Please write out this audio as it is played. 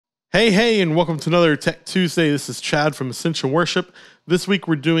Hey, and welcome to another Tech Tuesday. This is Chad from Ascension Worship. This week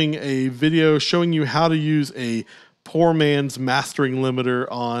we're doing a video showing you how to use a poor man's mastering limiter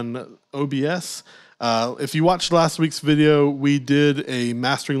on OBS. If you watched last week's video, we did a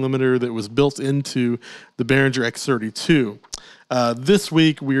mastering limiter that was built into the Behringer X32. This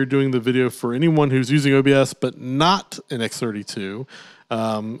week we are doing the video for anyone who's using OBS but not an X32.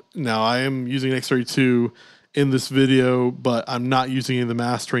 Now I am using an X32 in this video, but I'm not using any of the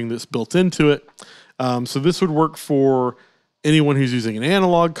mastering that's built into it. So this would work for anyone who's using an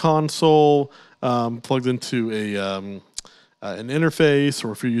analog console plugged into an interface,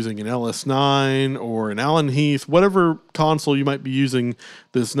 or if you're using an LS9 or an Allen Heath, whatever console you might be using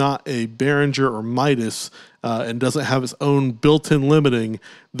that's not a Behringer or Midas and doesn't have its own built-in limiting,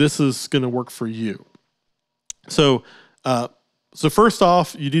 this is going to work for you. So first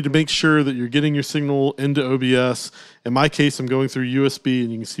off, you need to make sure that you're getting your signal into OBS. In my case, I'm going through USB,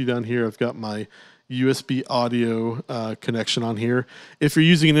 and you can see down here I've got my USB audio connection on here. If you're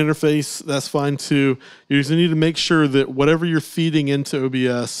using an interface, that's fine too. You just need to make sure that whatever you're feeding into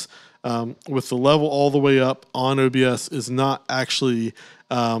OBS with the level all the way up on OBS is not actually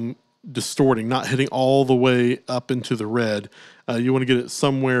distorting, not hitting all the way up into the red. You want to get it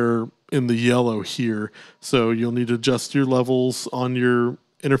somewhere in the yellow here. So you'll need to adjust your levels on your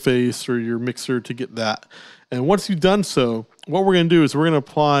interface or your mixer to get that. And once you've done so, what we're going to do is we're going to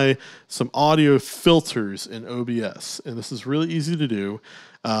apply some audio filters in OBS. And this is really easy to do.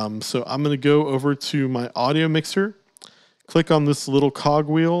 So I'm going to go over to my audio mixer, click on this little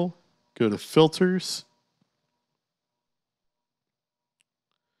cogwheel, go to filters,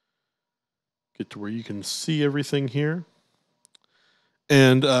 get to where you can see everything here.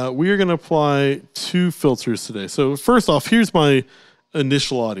 And we are going to apply two filters today. So first off, here's my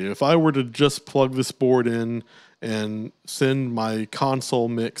initial audio. If I were to just plug this board in and send my console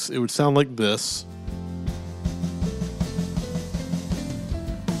mix, it would sound like this.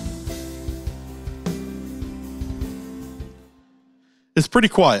 It's pretty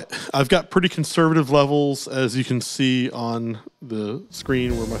quiet. I've got pretty conservative levels, as you can see on the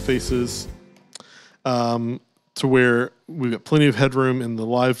screen where my face is. To where we've got plenty of headroom in the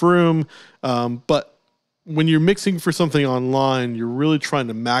live room, but when you're mixing for something online, you're really trying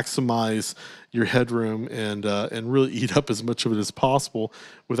to maximize your headroom and really eat up as much of it as possible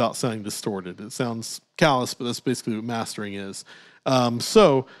without sounding distorted. It sounds callous, but that's basically what mastering is.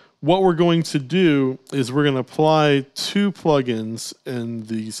 So what we're going to do is we're going to apply two plugins in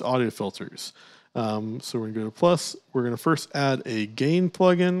these audio filters. So we're going to go to plus. We're going to first add a gain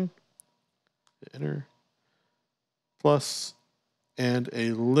plugin, enter, plus, and a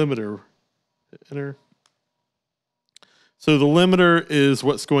limiter, enter. So the limiter is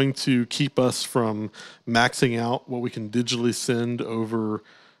what's going to keep us from maxing out what we can digitally send over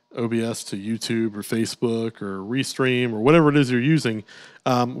OBS to YouTube or Facebook or Restream or whatever it is you're using.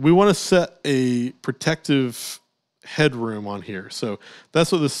 We want to set a protective headroom on here. So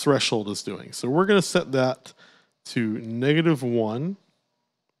that's what this threshold is doing. So we're going to set that to -1.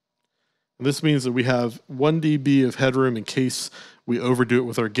 This means that we have 1 dB of headroom in case we overdo it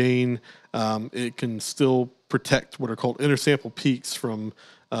with our gain. It can still protect what are called intersample peaks from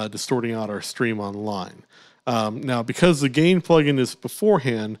distorting out our stream online. Now, because the gain plugin is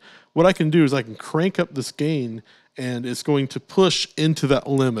beforehand, what I can do is I can crank up this gain, and it's going to push into that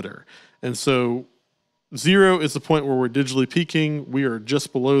limiter. And so 0 is the point where we're digitally peaking. We are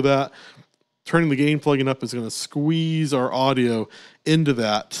just below that. Turning the gain plugin up is going to squeeze our audio into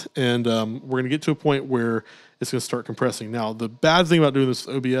that, and we're going to get to a point where it's going to start compressing. Now, the bad thing about doing this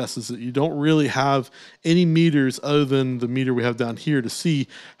with OBS is that you don't really have any meters other than the meter we have down here to see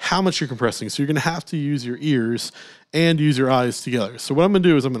how much you're compressing. So you're going to have to use your ears and use your eyes together. So what I'm going to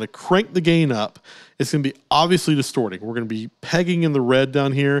do is I'm going to crank the gain up. It's going to be obviously distorting. We're going to be pegging in the red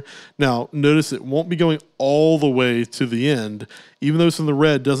down here. Now, notice it won't be going all the way to the end. Even though it's in the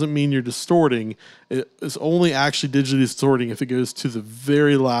red doesn't mean you're distorting. It's only actually digitally distorting if it goes to the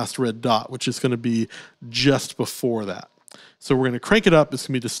very last red dot, which is going to be just before that. So we're going to crank it up. It's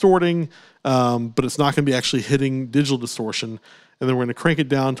going to be distorting, but it's not going to be actually hitting digital distortion. And then we're going to crank it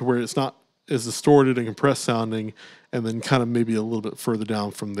down to where it's not as distorted and compressed sounding, and then kind of maybe a little bit further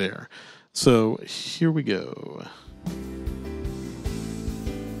down from there. So here we go.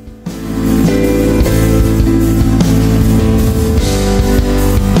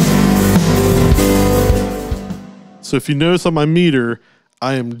 So if you notice on my meter,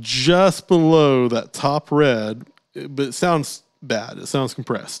 I am just below that top red, but it sounds bad. It sounds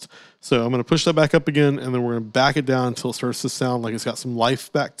compressed. So I'm going to push that back up again, and then we're going to back it down until it starts to sound like it's got some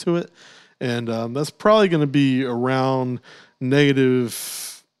life back to it. And that's probably going to be around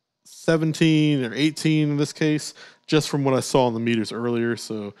 -6 17 or 18 in this case, just from what I saw on the meters earlier.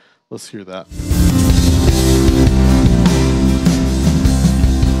 So let's hear that.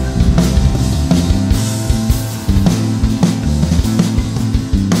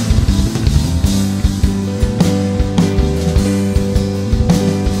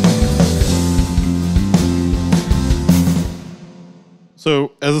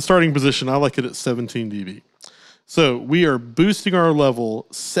 So as a starting position, I like it at 17 dB. So we are boosting our level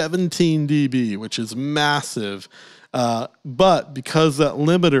 17 dB, which is massive. But because that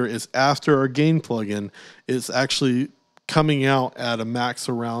limiter is after our gain plugin, it's actually coming out at a max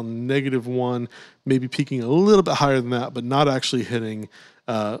around -1, maybe peaking a little bit higher than that, but not actually hitting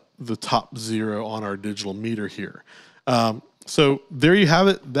the top 0 on our digital meter here. So there you have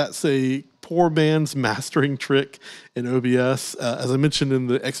it. That's a poor man's mastering trick in OBS. As I mentioned in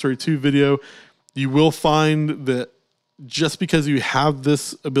the X32 video, you will find that just because you have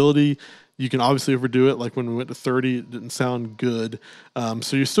this ability, you can obviously overdo it. Like when we went to 30, it didn't sound good.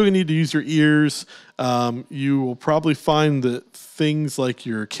 So you're still gonna need to use your ears. You will probably find that things like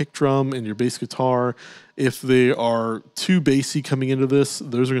your kick drum and your bass guitar, if they are too bassy coming into this,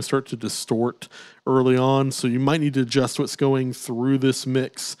 those are gonna start to distort early on. So you might need to adjust what's going through this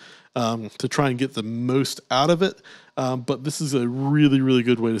mix to try and get the most out of it. But this is a really, really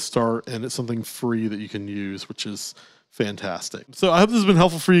good way to start, and it's something free that you can use, which is fantastic. So I hope this has been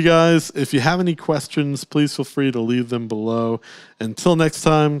helpful for you guys. If you have any questions, please feel free to leave them below. Until next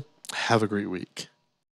time, have a great week.